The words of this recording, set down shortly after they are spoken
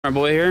Our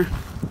boy here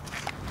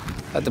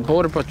at the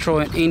border patrol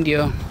in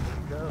India.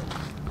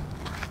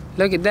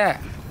 Look at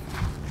that.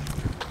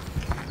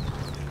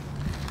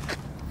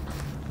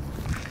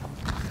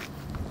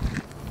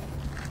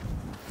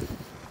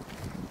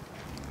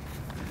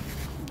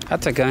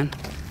 That's a gun.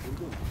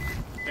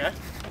 Yeah?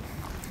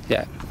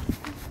 Yeah.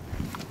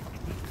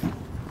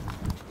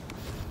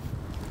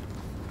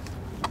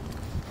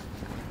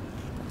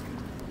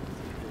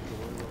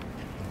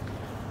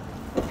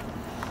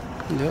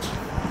 Yep.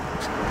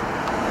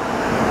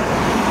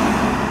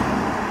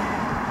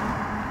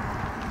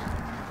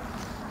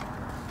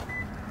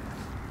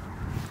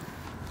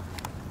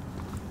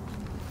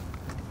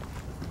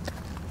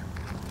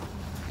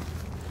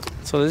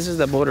 So this is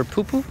the border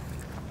poo-poo?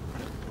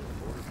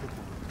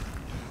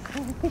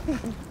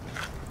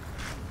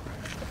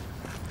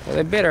 Well,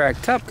 they better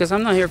act up because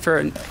I'm not here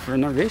for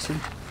no reason.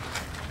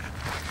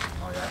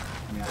 Oh yeah.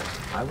 I mean,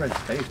 I read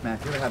space, man.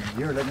 If you ever have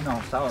gear, let me know.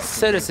 How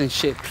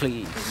Citizenship,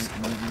 please.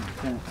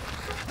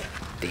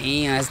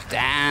 Damn, that's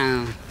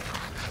down.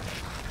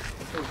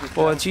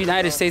 Well, it's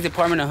United States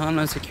Department of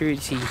Homeland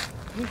Security.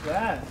 Who's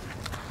that?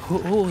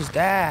 Who's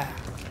that?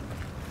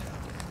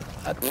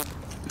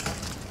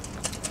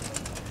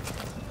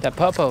 That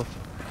popo.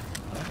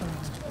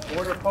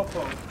 Border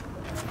popo.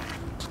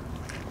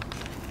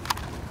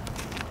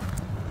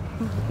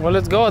 Well,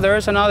 let's go.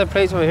 There's another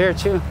place over here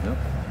too.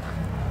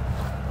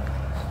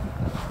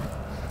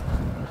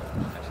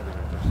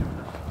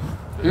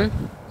 Yep.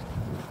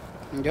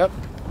 Yep.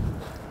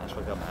 That's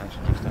what got my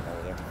action next time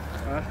over there.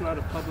 That's not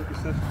a public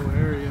accessible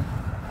area.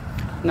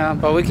 No,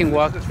 but we can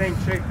walk. It's the same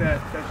chick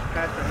that she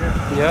passed right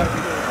here. Yeah.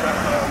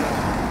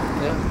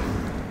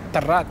 Yeah.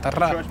 Tarra.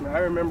 Trust me, I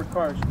remember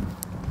cars.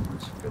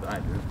 It's a good eye,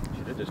 dude.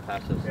 She did just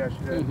pass us. Yeah, she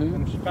did.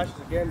 And if she passes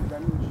again,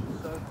 that means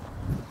she's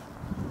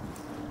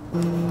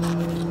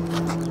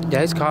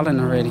Yeah, he's calling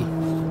already.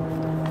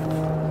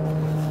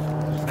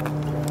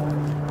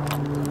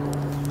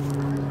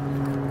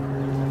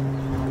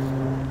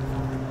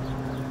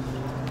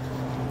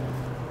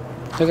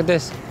 Look at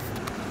this.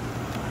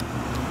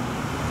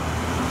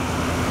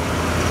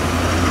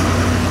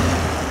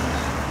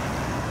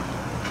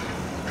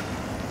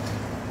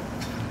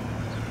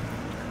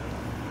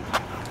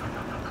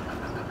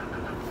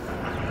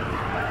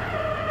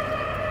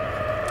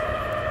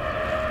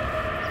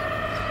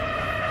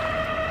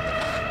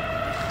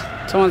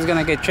 Someone's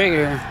gonna get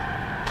triggered here.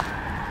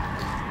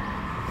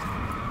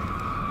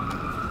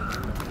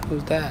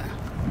 Who's that?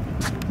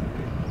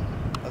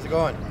 How's it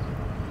going?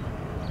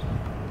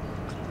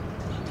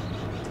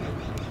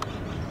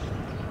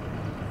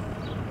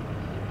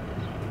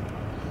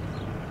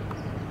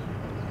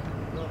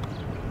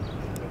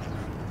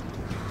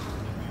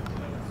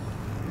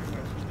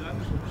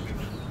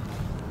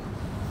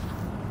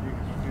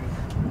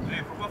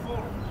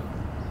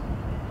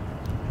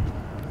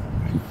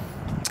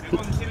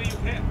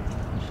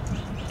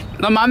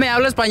 No mames,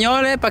 habla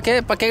español, ¿Para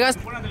qué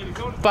gasta?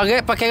 ¿Para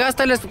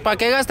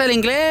qué gasta el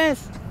inglés?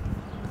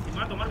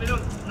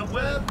 No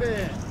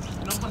puede.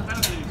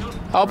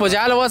 Oh, pues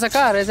ya lo voy a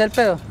sacar, es el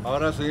pedo.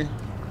 Ahora sí.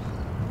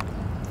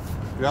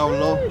 Ya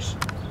habló.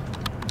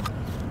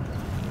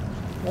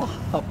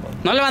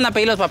 No le van a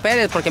pedir los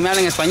papeles porque me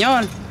hablan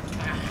español.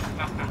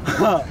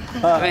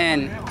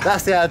 Man.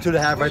 That's the attitude I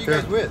have right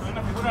there.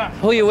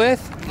 Who you with?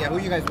 Yeah, who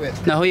you guys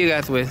with? No, who you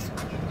guys with?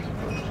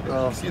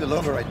 See the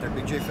logo right there,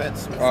 Big J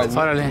Fence. We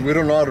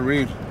don't know how to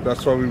read.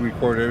 That's why we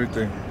record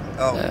everything.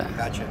 Oh,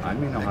 gotcha. I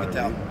may know how to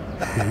read.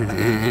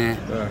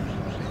 Yeah.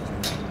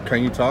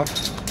 Can you talk?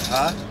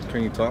 Huh?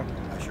 Can you talk?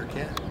 I sure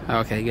can.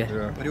 Okay, good.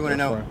 Yeah. What do you want to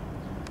know?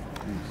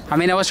 I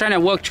mean, I was trying to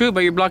walk through,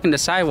 but you're blocking the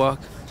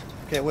sidewalk.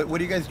 Okay, what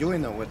are you guys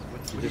doing though? What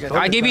do you guys?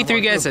 I'll give you 3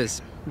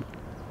 guesses.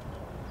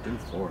 Do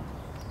 4.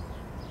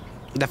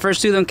 The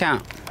first 2 don't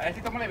count.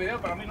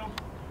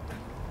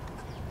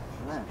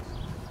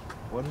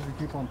 Why does he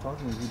keep on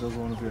talking if he doesn't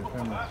want to be a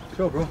camera?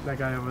 Go, bro. That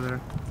guy over there.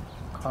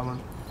 Colin.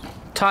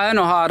 Tayo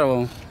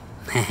enojado.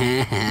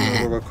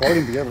 We're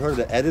recording, but you ever heard of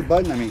the edit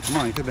button? I mean, come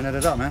on, you could have been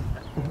edited out, man.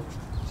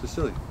 It's just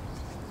silly.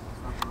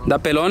 The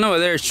pelón over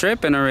there is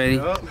tripping already.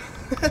 Yup.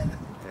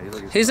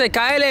 He's like,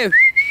 Kyle. Guys,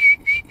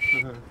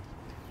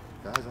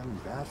 I'm in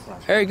bad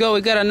flash. There you go.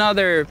 We got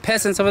another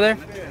peasants over there.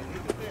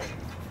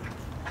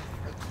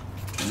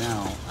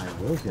 Now, I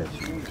will get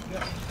you.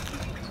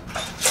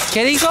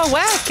 ¿Qué dijo?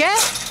 What? ¿Qué?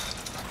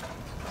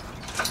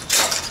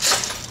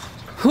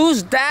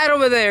 Who's that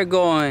over there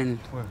going?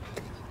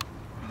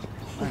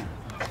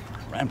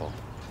 Rambo.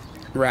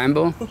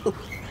 Rambo.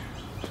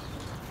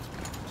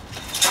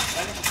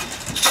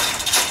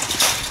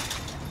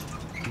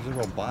 He's a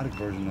robotic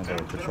version of a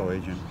patrol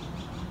agent.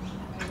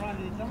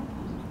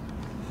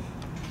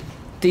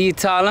 Do you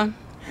tell him?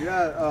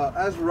 Yeah,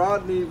 ask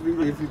Rodney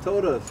if he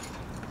told us.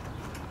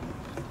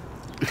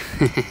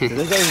 Do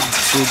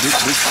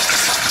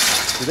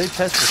they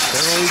test for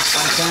steroids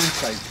by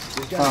chance? Like,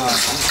 this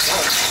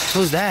guy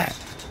Who's that?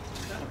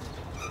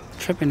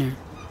 Tripping here.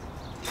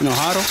 You know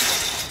Huddle?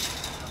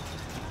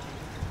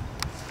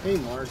 Hey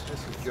Mark,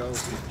 this is Joe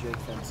with Jake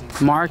Fencing.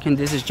 Mark and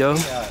this is Joe.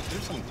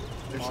 There's some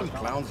There's some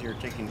clowns here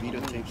taking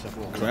videotapes of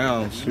what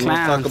Clowns. You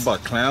want to talk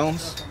about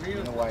clowns? You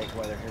know why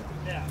they're here?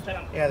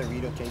 Yeah, they're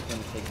videotaping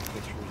and taking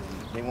pictures.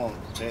 And they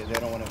won't. They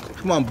don't want to.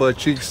 Come on, butt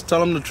cheeks. Tell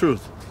them the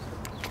truth.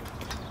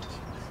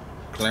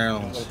 You know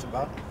what Clowns. it's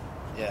about?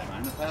 Yeah.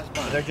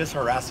 They're just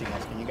harassing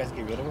us. Can you guys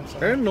get rid of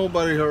them? Ain't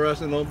nobody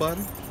harassing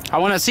nobody. I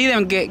want to see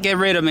them get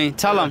rid of me.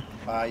 Tell them.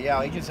 Yeah,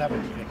 I just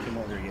haven't come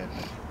over yet.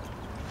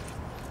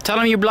 Tell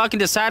them you're blocking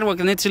the sidewalk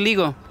and it's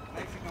illegal.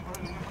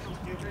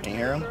 Can you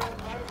hear them?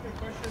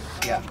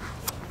 Yeah.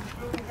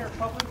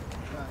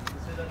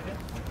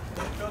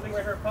 Building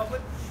right here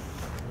public?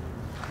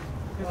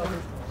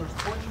 There's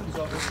portions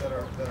of it that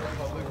are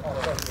public.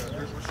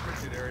 There's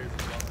restricted areas.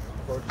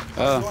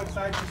 Go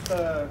inside just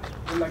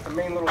in like the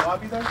main little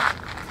lobby there?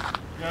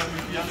 Yeah,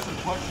 if you have some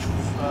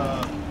questions,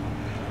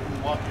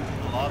 walk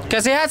into the lobby.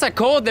 Because it has a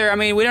code there. I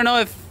mean, we don't know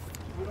if...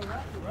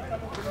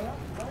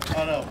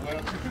 Oh, no.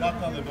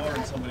 Knock on the door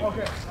and somebody...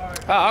 Okay, all right.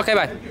 Oh, okay,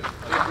 bye.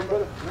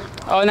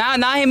 Oh,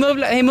 now he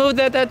moved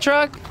that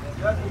truck?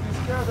 Yeah, you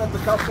scared that the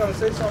cop's gonna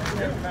say something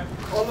here.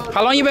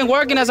 How long you been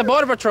working as a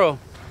border patrol?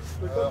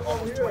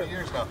 Almost 20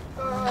 years now.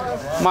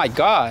 My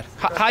God.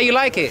 How you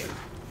like it?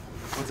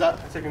 What's that?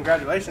 I say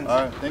congratulations.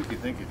 All right, thank you,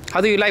 thank you.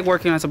 How do you like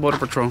working as a border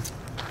patrol?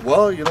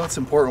 Well, you know, it's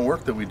important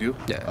work that we do.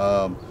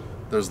 Yeah.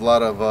 There's a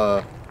lot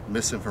of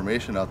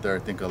misinformation out there, I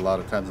think, a lot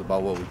of times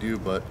about what we do,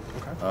 but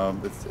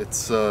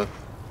it's you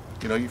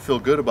know, you feel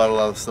good about a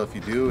lot of the stuff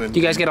you do. And Do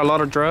you guys get a lot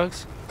of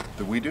drugs?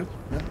 Do we do?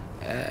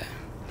 Yeah.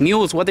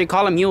 Mules, what they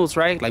call them, mules,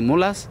 right? Like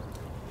mulas?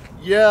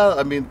 Yeah,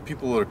 I mean,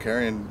 people are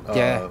carrying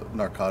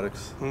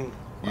narcotics.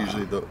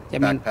 Usually the I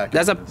mean,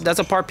 backpacking. that's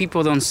a part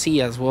people don't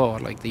see as well.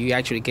 Like, you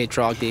actually get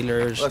drug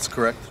dealers. That's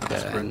correct.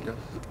 That's correct. Yeah.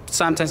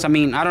 Sometimes, I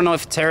mean, I don't know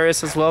if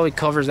terrorists as well, it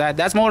covers that.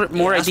 That's more That's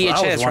what I was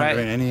DHS, right?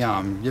 wondering. Any,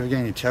 you ever get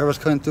any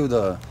terrorists coming through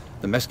the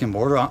Mexican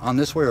border on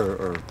this way,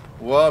 or?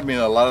 Well, I mean,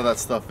 a lot of that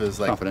stuff is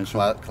like Confidential.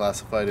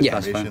 classified Yeah,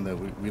 information that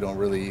we don't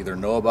really either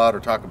know about or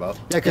talk about.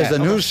 Yeah, because Yeah, the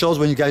news shows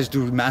when you guys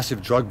do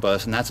massive drug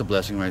busts, and that's a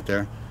blessing right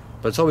there.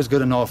 But it's always good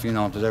to know if if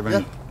there's ever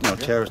any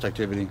terrorist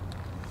activity.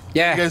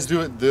 Yeah. You guys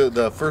do it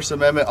the First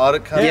Amendment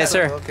audit kind Yes, of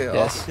sir. stuff? Okay,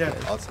 Yes. awesome.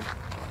 Yeah. Awesome.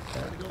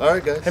 All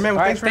right, guys. Hey man, All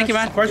right, thanks for thank you,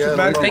 man. answering questions, Yeah,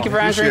 man. no Thank you for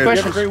answering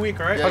Appreciate it. Have a questions. great week,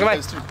 all right? Yeah, Okay, you bye.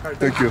 guys too.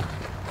 Thank you.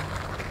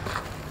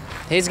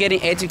 He's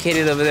getting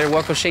educated over there.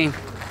 Walk of shame.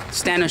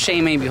 Stand of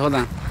shame, maybe. Hold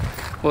on.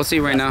 We'll see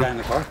right now. in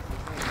the car?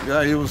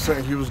 Yeah, he was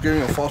saying he was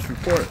getting a false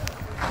report.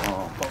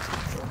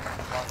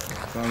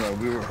 Found out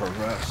we were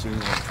harassing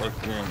and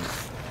fucking.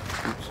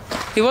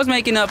 He was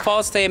making up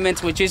false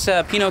statements, which is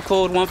a Penal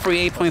Code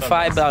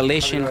 148.5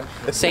 violation,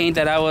 saying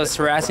that I was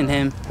harassing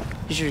him.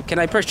 Can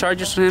I press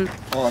charges on him?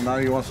 Oh, now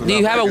he wants to. Do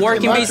you have a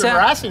working You're visa?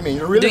 harassing me.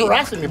 You're really Do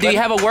harassing me. you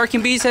have a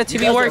working visa to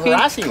be working?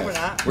 Harassing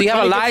us. Do you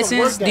have a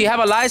license? Do you have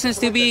a license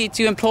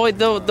to employ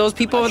those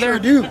people over there?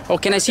 do. Oh,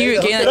 can I see you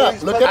again?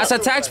 Look it up. As a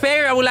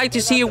taxpayer, I would like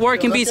to see your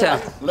working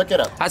visa. Look it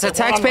up. As a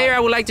taxpayer, I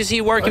would like to see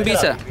your working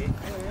visa.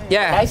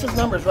 Yeah, License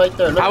number's right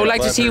there. I would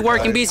like to see your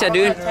working visa,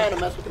 dude.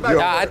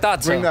 Yeah, I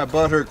thought Bring so. that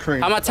butthurt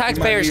cream. I'm a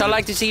taxpayer, so I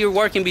like to see your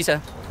working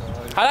visa.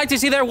 I like to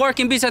see their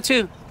working visa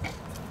too.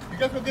 You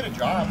guys go get a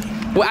job.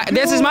 Well,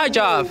 this is my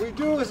job. We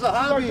do. It's a Our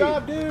hobby.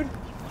 job, dude.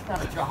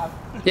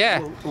 Yeah.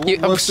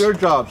 What's your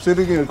job?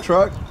 Sitting in a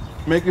truck,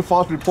 making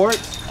false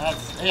reports?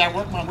 Hey, I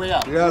worked my way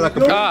up. Yeah, like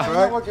a bitch, Ah.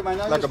 right?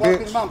 Like a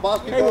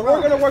bitch. Hey, well,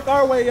 we're gonna work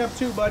our way up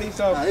too, buddy.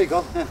 So There you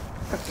go.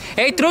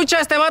 Hey, trucha,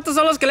 este vato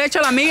son los que le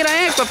echa la migra,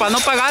 pues para no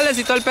pagarles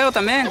y todo el pedo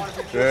también.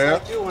 Yeah.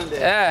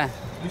 Yeah.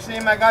 You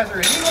saying my guys are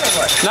illegal or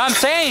what? No, I'm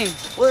saying.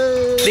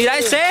 Did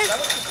I say?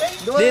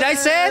 Did I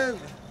say?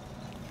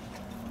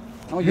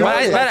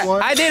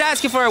 But I did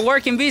ask you for a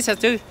working visa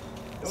too.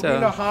 we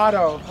know So how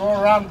to. Go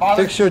around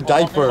bothering Fix your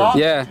people. diaper.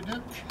 yeah,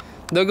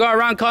 they'll go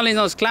around calling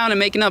those clowns and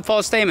making up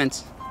false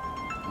statements.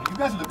 You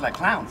guys look like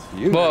clowns.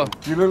 Well,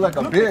 You look like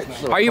a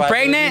bitch. are you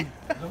pregnant?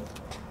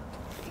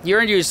 You're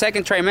in your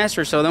second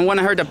trimester, so don't want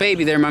to hurt the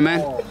baby there, my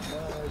man.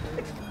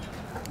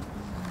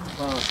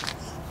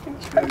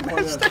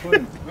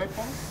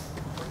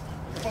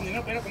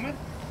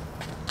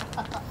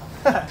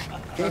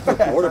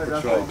 Border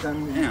Patrol.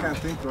 You can't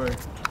think right.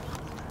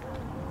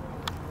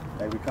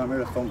 Hey, we come here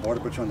to film Border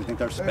Patrol and they think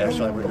they're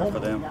special. We're here for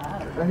them.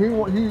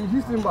 And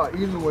he's thinking about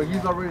eating away.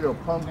 He's already a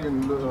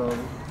pumpkin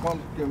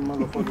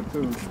motherfucker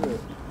too. Shit.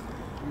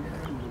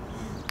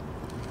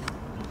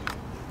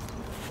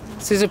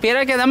 Si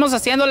supiera que andamos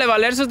haciéndole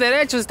valer sus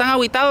derechos, están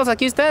aguitados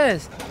aquí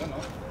ustedes.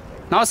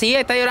 No, sí,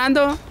 está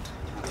llorando.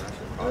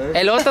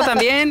 El otro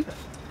también.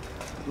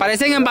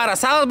 Parecen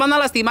embarazados, van a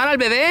lastimar al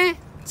bebé.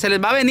 Se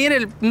les va a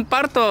venir un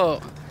parto.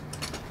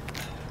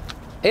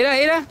 Mira,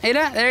 mira,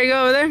 mira. There you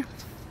go over there.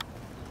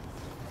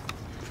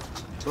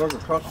 Look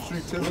across the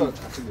street too. Look.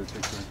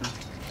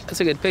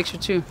 That's a good picture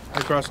too.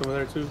 I cross over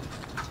there too.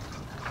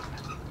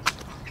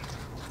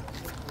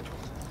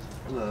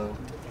 Hello.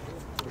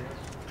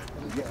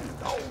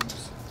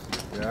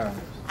 Yeah.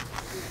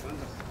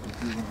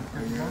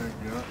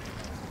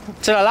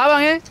 Se la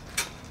lavan, eh?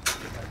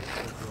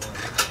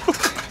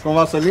 Con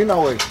vaselina,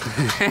 güey.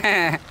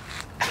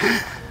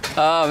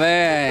 Oh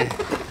man.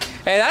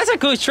 Hey, that's a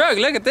cool truck.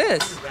 Look at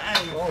this.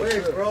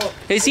 Wait, bro.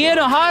 Is he in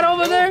a hot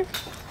over there?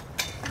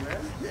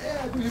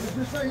 Yeah, dude, he was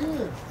just right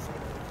here.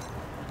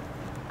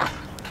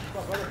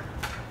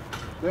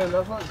 Man,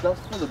 that's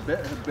for the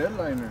bed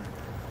liner.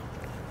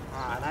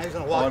 Now he's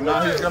gonna walk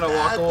Now he's gonna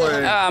walk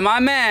away. My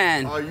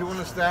man. Oh, you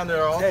wanna stand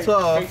there all Hey,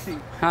 tough? Casey,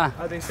 Huh?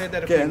 they said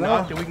that if Okay, we no.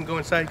 knock, then we can go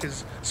inside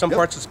because some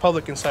parts is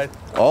public inside.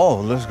 Oh,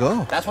 let's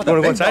go. That's what You the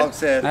wanna go big dog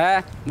inside?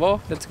 said.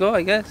 Well, let's go,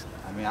 I guess.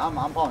 I mean, I'm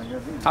following your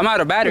lead. I'm out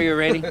of battery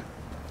already.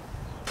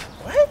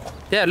 What?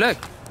 Yeah, look.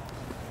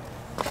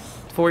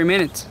 40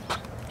 minutes.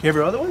 You have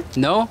your other one?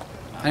 No,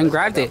 I didn't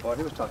grab it. He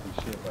was talking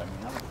shit, but I mean,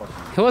 I'm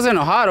fucking. He wasn't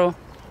a huddle.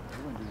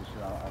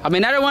 I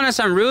mean, I don't want to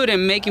sound rude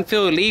and make him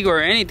feel illegal or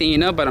anything, you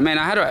know. But I mean,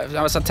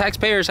 I was a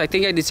taxpayer, so I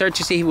think I deserve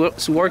to see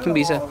his working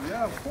visa. Oh,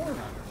 yeah, of course.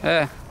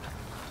 Yeah.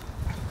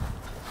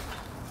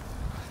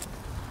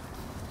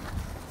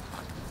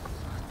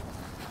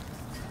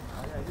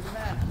 He's the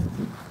man.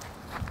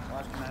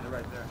 Watch commander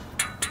right there.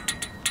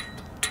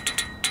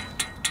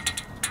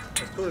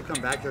 It's cool to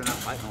come back here and not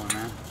fight no one,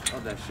 man.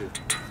 Love that shit.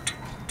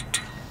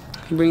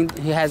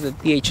 He has the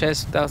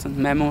DHS 1000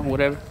 memo or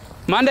whatever.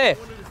 Monday. I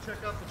wanted to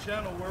check out the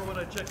channel. Where would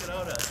I check it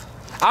out at?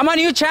 I'm on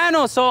a new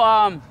channel, so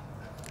I'm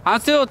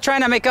still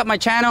trying to make up my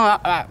channel.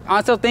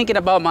 I'm still thinking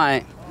about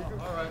my. All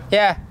right.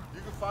 Yeah.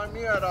 You can find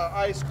me at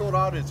Ice Code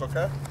Audits,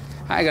 okay?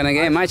 I ain't gonna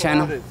get my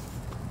channel.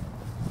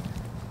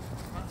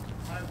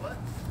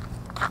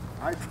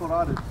 Ice Code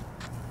Audits.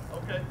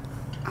 Okay.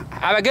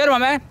 Have a good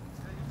one, man.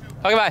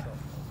 Okay, bye.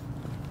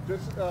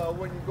 Just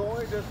when you go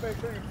in, just make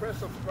sure you press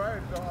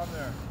subscribe on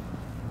there.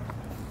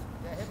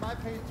 Yeah, hit my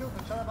page too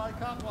for Charlie Valley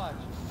Cop Watch.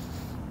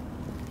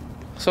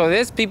 So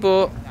these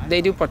people,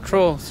 they do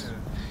patrols.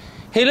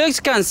 He looks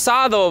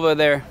cansado over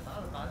there.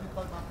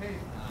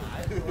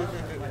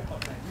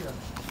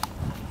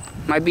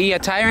 Might be a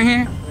tire in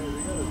here.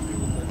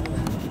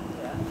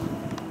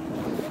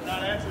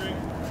 Not answering.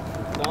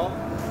 No?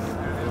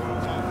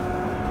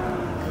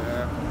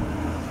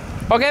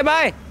 Okay,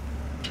 bye.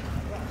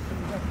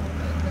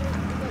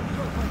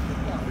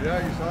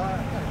 Yeah, you saw it?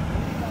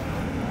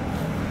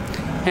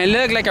 And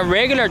look like a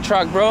regular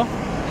truck, bro.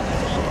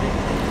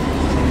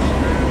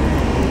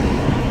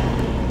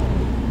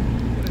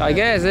 I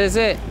guess that's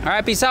it. All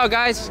right, peace out,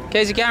 guys.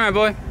 Casey Cameron,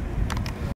 boy.